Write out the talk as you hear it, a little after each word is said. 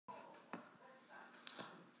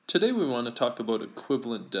Today we want to talk about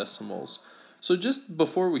equivalent decimals. So just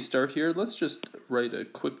before we start here, let's just write a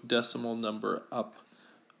quick decimal number up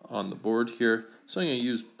on the board here. So I'm going to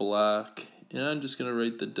use black, and I'm just going to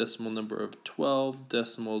write the decimal number of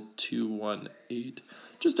 12.218.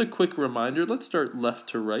 Just a quick reminder, let's start left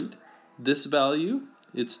to right. This value,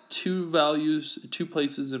 it's two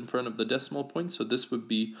places in front of the decimal point, so this would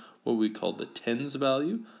be what we call the tens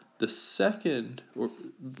value. The second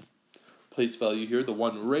place value here, the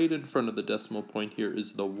one right in front of the decimal point here,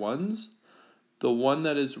 is the ones. The one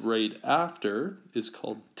that is right after is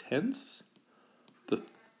called tenths. The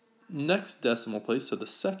next decimal place, so the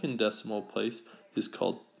second decimal place, is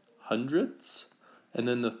called hundredths. And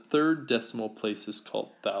then the third decimal place is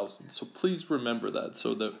called thousands. So please remember that.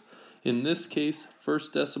 So that in this case,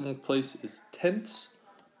 first decimal place is tenths,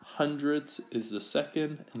 hundredths is the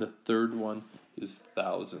second, and the third one is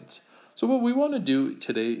thousands. So what we want to do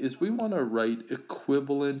today is we want to write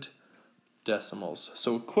equivalent decimals.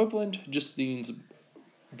 So equivalent just means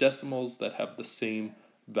decimals that have the same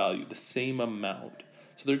value, the same amount.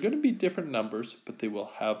 So they're going to be different numbers, but they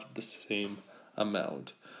will have the same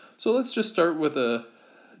amount. So let's just start with a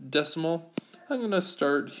decimal. I'm going to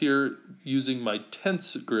start here using my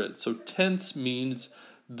Tensor Grid. So tenths means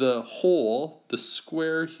the whole, the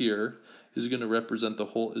square here, is going to represent the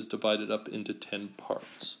whole is divided up into 10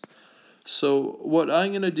 parts. So what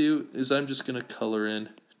I'm going to do is I'm just going to color in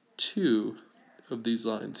two of these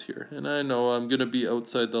lines here. And I know I'm going to be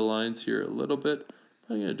outside the lines here a little bit.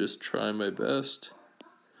 I'm going to just try my best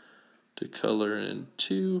to color in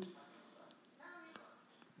two.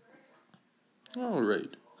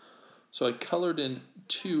 Alright, so I colored in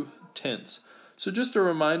 2 tenths. So just a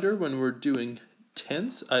reminder, when we're doing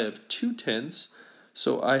tenths, I have 2 tenths,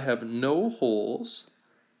 so I have no holes.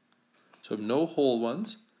 So I have no whole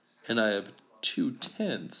ones. And I have 2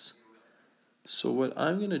 tenths. So what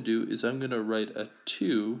I'm going to do is I'm going to write a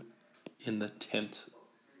 2 in the tenth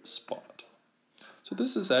spot. So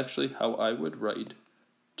this is actually how I would write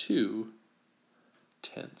 2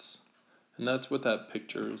 tenths. And that's what that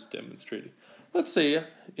picture is demonstrating. Let's say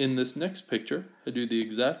in this next picture, I do the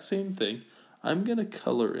exact same thing. I'm going to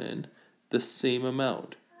color in the same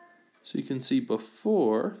amount. So you can see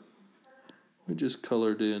before, we just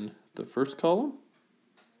colored in the first column.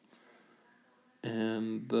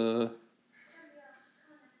 And the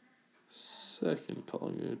second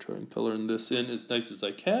column, I'm going to try and color this in as nice as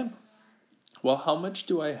I can. Well, how much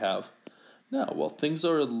do I have now? Well, things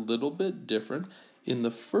are a little bit different. In the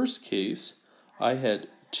first case, I had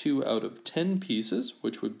 2 out of 10 pieces,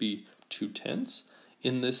 which would be 2 tenths.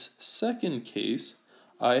 In this second case,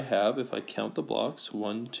 I have, if I count the blocks,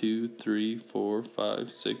 1, 2, 3, 4,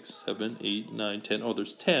 5, 6, 7, 8, 9, 10. Oh,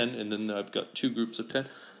 there's 10, and then I've got 2 groups of 10.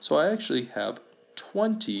 So I actually have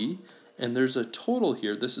 20, and there's a total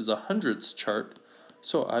here. This is a hundredths chart,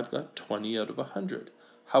 so I've got 20 out of 100.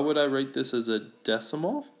 How would I write this as a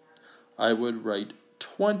decimal? I would write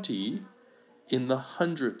 20 in the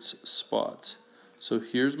hundredths spots. So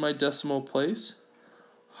here's my decimal place,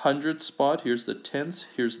 hundredths spot, here's the tenths,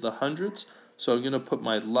 here's the hundredths. So I'm going to put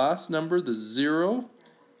my last number, the 0,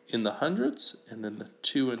 in the hundredths, and then the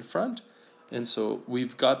 2 in front. And so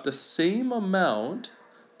we've got the same amount.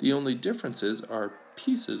 The only difference is our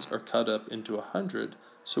pieces are cut up into 100,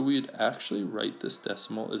 so we'd actually write this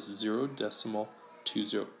decimal as 0.20.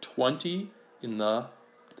 20 in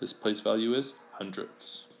this place value is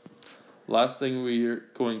hundredths. Last thing we're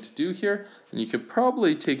going to do here, and you could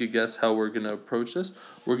probably take a guess how we're going to approach this.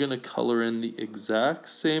 We're going to color in the exact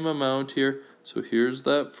same amount here. So here's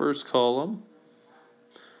that first column.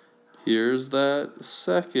 Here's that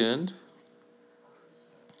second.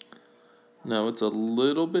 Now it's a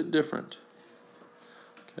little bit different.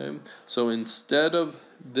 Okay, so instead of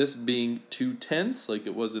this being 2 tenths like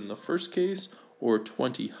it was in the first case, or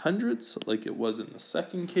 20 hundredths like it was in the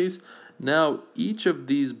second case, now each of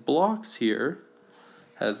these blocks here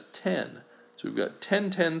has 10. So we've got 10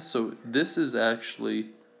 tenths, so this is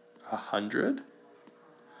actually 100.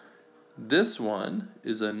 This one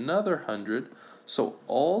is another 100. So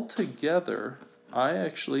all together, I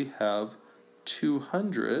actually have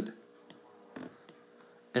 200.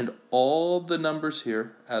 And all the numbers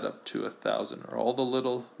here add up to 1,000, or all the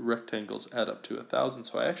little rectangles add up to 1,000.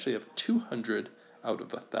 So I actually have 200 out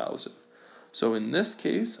of 1,000. So in this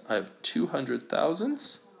case, I have 200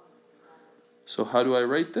 thousandths. So how do I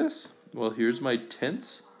write this? Well, here's my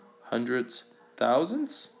tenths, hundredths,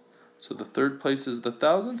 thousandths. So the third place is the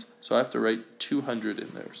thousandths, so I have to write 200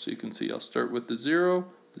 in there. So you can see I'll start with the 0,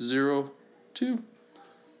 0, 2.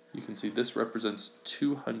 You can see this represents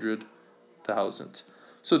 200 thousandths.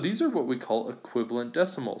 So these are what we call equivalent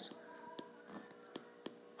decimals.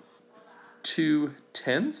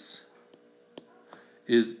 2/10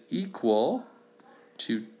 is equal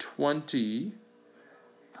to 20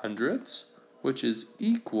 hundredths, which is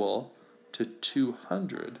equal to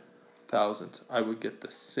 200 thousandths. I would get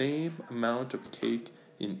the same amount of cake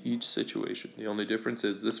in each situation. The only difference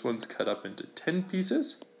is this one's cut up into 10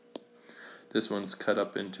 pieces, this one's cut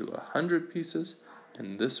up into 100 pieces,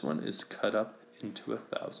 and this one is cut up into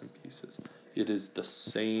 1,000 pieces. It is the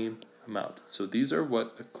same amount. So these are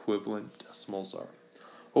what equivalent decimals are.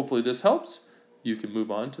 Hopefully this helps. You can move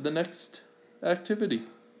on to the next activity.